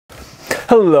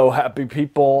Hello, happy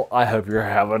people. I hope you're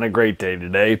having a great day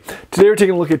today. Today we're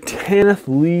taking a look at Tanith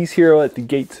Lee's Hero at the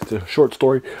Gates. It's a short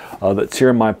story that's here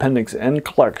in my Appendix N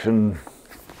collection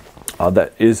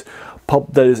that is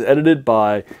edited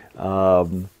by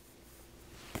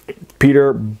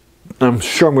Peter. I'm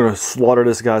sure I'm going to slaughter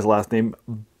this guy's last name.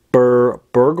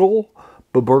 Burgle,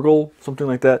 something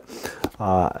like that.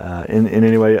 In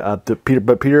any way,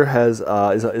 Peter is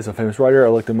a famous writer. I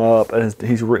looked him up, and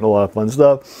he's written a lot of fun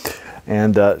stuff.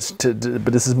 And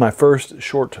but this is my first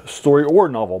short story or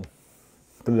novel,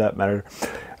 for that matter,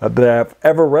 that I've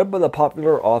ever read by the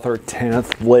popular author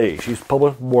Tanith Lee. She's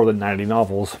published more than 90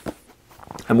 novels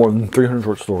and more than 300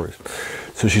 short stories.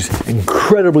 So she's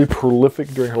incredibly prolific.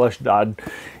 During her life, she died.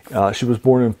 She was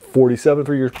born in '47,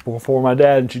 3 years before my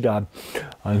dad, and she died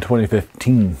in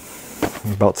 2015,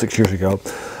 about 6 years ago,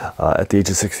 at the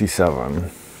age of 67.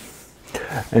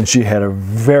 And she had a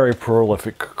very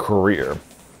prolific career.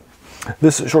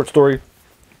 This short story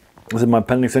is in my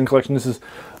Appendix N collection. This is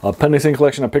Appendix N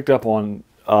collection I picked up on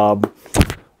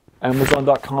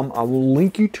Amazon.com. I will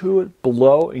link you to it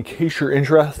below in case you're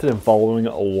interested in following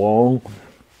along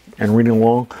and reading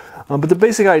along. But the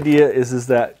basic idea is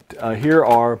that here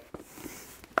are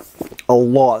a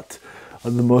lot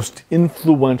of the most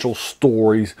influential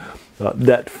stories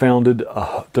that founded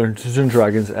Dungeons and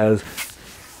Dragons, as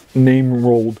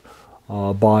name-rolled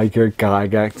by Gary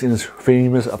Gygax in his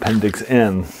famous Appendix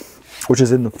N, which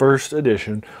is in the first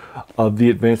edition of the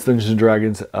Advanced Dungeons &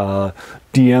 Dragons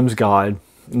DM's Guide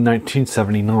in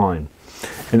 1979.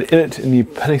 And in it, in the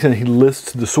Appendix N, he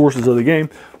lists the sources of the game,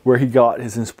 where he got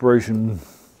his inspiration.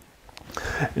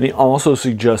 And he also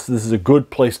suggests this is a good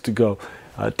place to go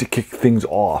to kick things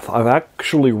off. I've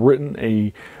actually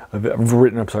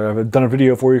I've done a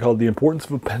video for you called The Importance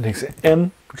of Appendix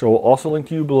N, which I will also link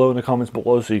to you below in the comments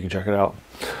below so you can check it out.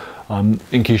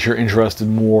 In case you're interested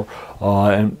more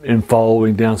in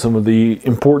following down some of the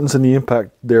importance and the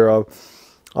impact thereof.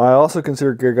 I also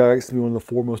consider Gary Gygax to be one of the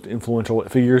foremost influential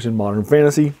figures in modern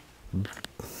fantasy,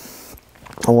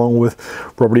 along with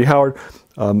Robert E. Howard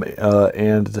and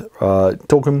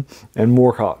Tolkien and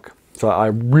Moorcock. So I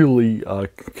really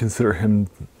consider him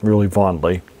really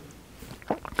fondly.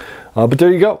 But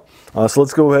there you go. So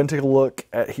let's go ahead and take a look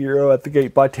at Hero at the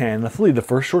Gate by Tanith Lee, the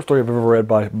first short story I've ever read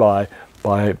by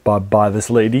this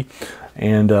lady.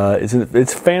 And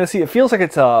it's fantasy. It feels like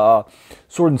it's a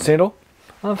sword and sandal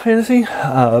fantasy.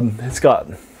 It's got,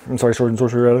 I'm sorry, sword and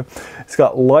sorcery rather. It's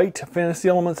got light fantasy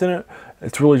elements in it.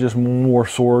 It's really just more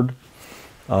sword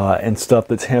and stuff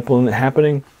that's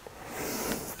happening.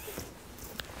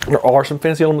 There are some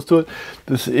fantasy elements to it.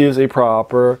 This is a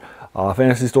proper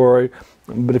fantasy story.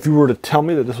 But if you were to tell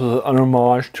me that this was an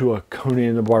homage to a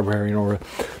Conan the Barbarian or a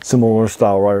similar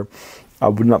style writer, I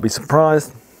would not be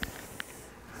surprised.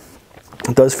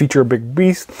 It does feature a big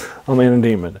beast and a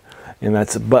demon, and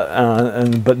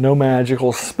but no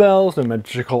magical spells, no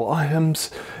magical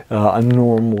items, a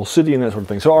normal city, and that sort of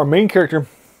thing. So our main character,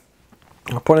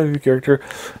 our point of view character,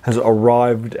 has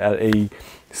arrived at a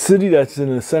city that's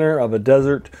in the center of a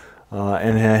desert.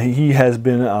 And he has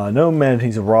been a nomad.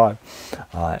 He's arrived,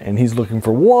 and he's looking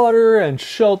for water and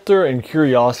shelter and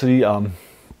curiosity. And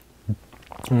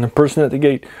the person at the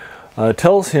gate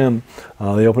tells him,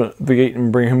 they open up the gate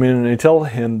and bring him in, and they tell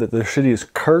him that the city is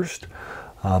cursed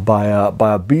by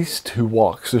a beast who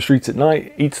walks the streets at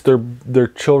night, eats their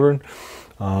children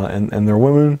and their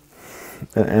women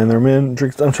and their men,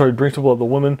 drinks the blood of the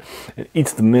women, and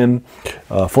eats the men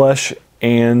flesh.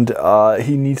 And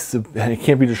he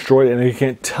can't be destroyed, and they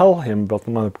can't tell him about the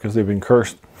mother because they've been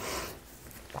cursed,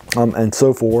 and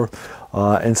so forth.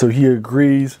 And so he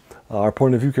agrees. Our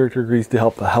point of view character agrees to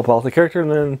help out the character,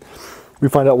 and then we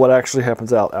find out what actually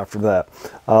happens out after that.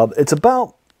 It's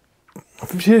about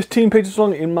 15 pages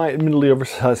long in my admittedly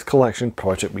oversized collection.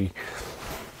 Probably took me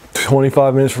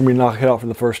 25 minutes for me to knock it out for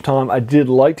the first time. I did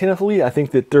like Tanith Lee. I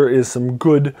think that there is some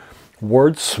good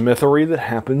wordsmithery that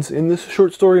happens in this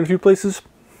short story in a few places.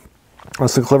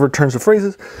 Some clever turns of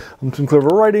phrases, some clever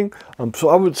writing. So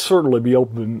I would certainly be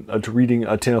open to reading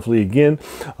Tanith Lee again,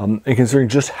 and considering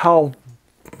just how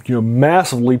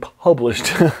massively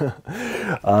published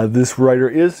this writer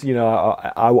is.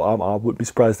 I wouldn't be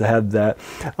surprised to have that.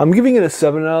 I'm giving it a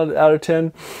 7 out of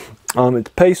 10.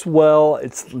 It's paced well.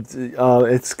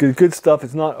 It's good stuff.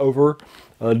 It's not over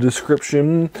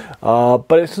description,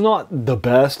 but it's not the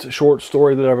best short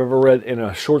story that I've ever read. In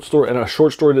a short story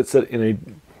that's set in a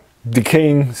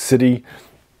decaying city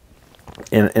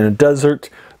in a desert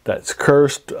that's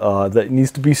cursed, that needs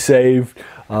to be saved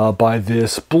by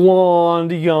this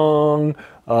blonde young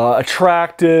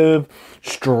attractive,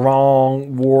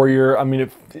 strong warrior. I mean,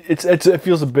 it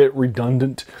feels a bit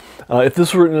redundant. If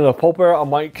this were written in a pulp era, I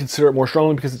might consider it more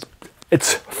strongly because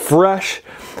it's fresh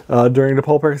during the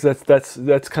pulp era. Because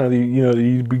that's kind of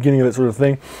the beginning of that sort of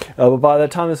thing. But by the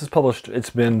time this is published, it's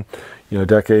been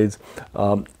decades,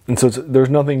 and so there's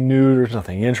nothing new. There's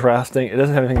nothing interesting. It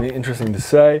doesn't have anything interesting to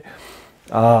say.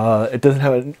 It doesn't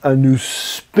have a new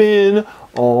spin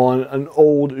on an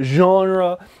old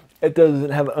genre. It doesn't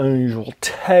have an unusual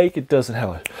take. It doesn't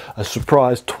have a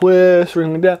surprise twist or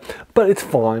anything like that. But it's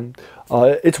fine.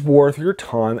 It's worth your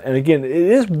time. And again, it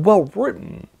is well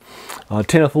written.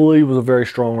 Tanith Lee was a very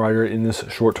strong writer in this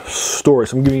short story.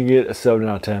 So I'm giving it a 7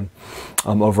 out of 10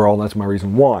 overall. And that's my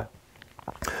reason why.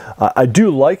 I do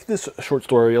like this short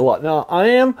story a lot. Now, I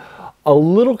am a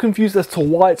little confused as to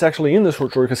why it's actually in this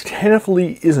short story, because Tanith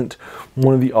Lee isn't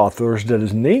one of the authors that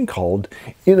is name called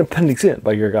in Appendix N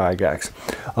by Gary Gygax.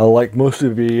 Like most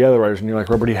of the other writers, like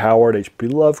Robert E. Howard, H.P.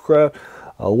 Lovecraft,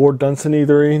 Lord Dunsany,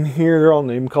 they're in here, they're all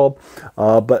name called,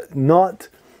 but not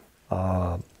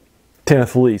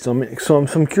Tanith Lee. So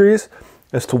I'm curious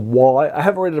as to why. I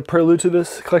haven't read a prelude to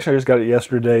this collection. I just got it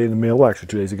yesterday in the mail, well, actually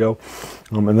 2 days ago.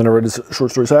 And then I read this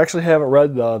short story. So I actually haven't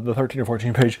read the 13 or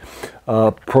 14 page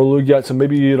prelude yet. So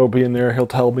maybe it'll be in there. He'll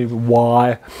tell me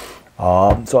why.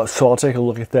 So I'll take a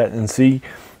look at that and see.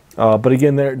 But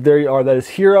again, there you are. That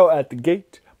is Hero at the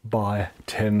Gate by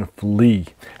Tanith Lee.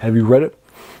 Have you read it?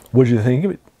 What did you think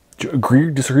of it? Do you agree or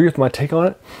disagree with my take on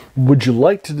it? Would you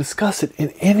like to discuss it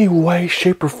in any way,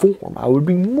 shape, or form? I would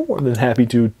be more than happy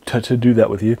to do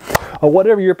that with you.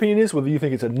 Whatever your opinion is, whether you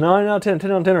think it's a 9 out of 10,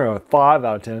 10 out of 10, or a 5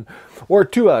 out of 10, or a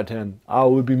 2 out of 10, I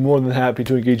would be more than happy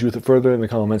to engage with it further in the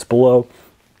comments below.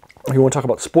 If you want to talk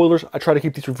about spoilers, I try to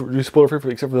keep these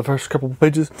spoiler-free except for the first couple of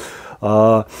pages.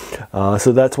 So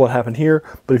that's what happened here.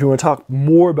 But if you want to talk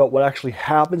more about what actually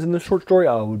happens in this short story,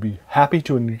 I would be happy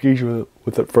to engage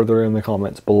with it further in the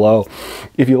comments below.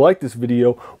 If you like this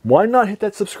video, why not hit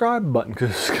that subscribe button? Because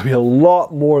there's going to be a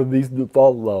lot more of these to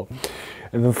follow.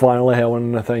 And then finally, I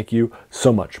want to thank you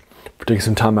so much for taking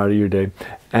some time out of your day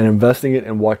and investing it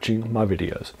in watching my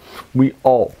videos. We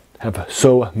all have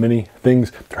so many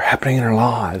things that are happening in our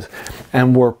lives,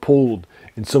 and we're pulled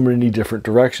in so many different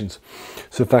directions.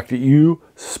 So the fact that you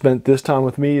spent this time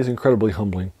with me is incredibly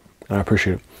humbling, and I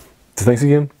appreciate it. So thanks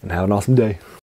again, and have an awesome day.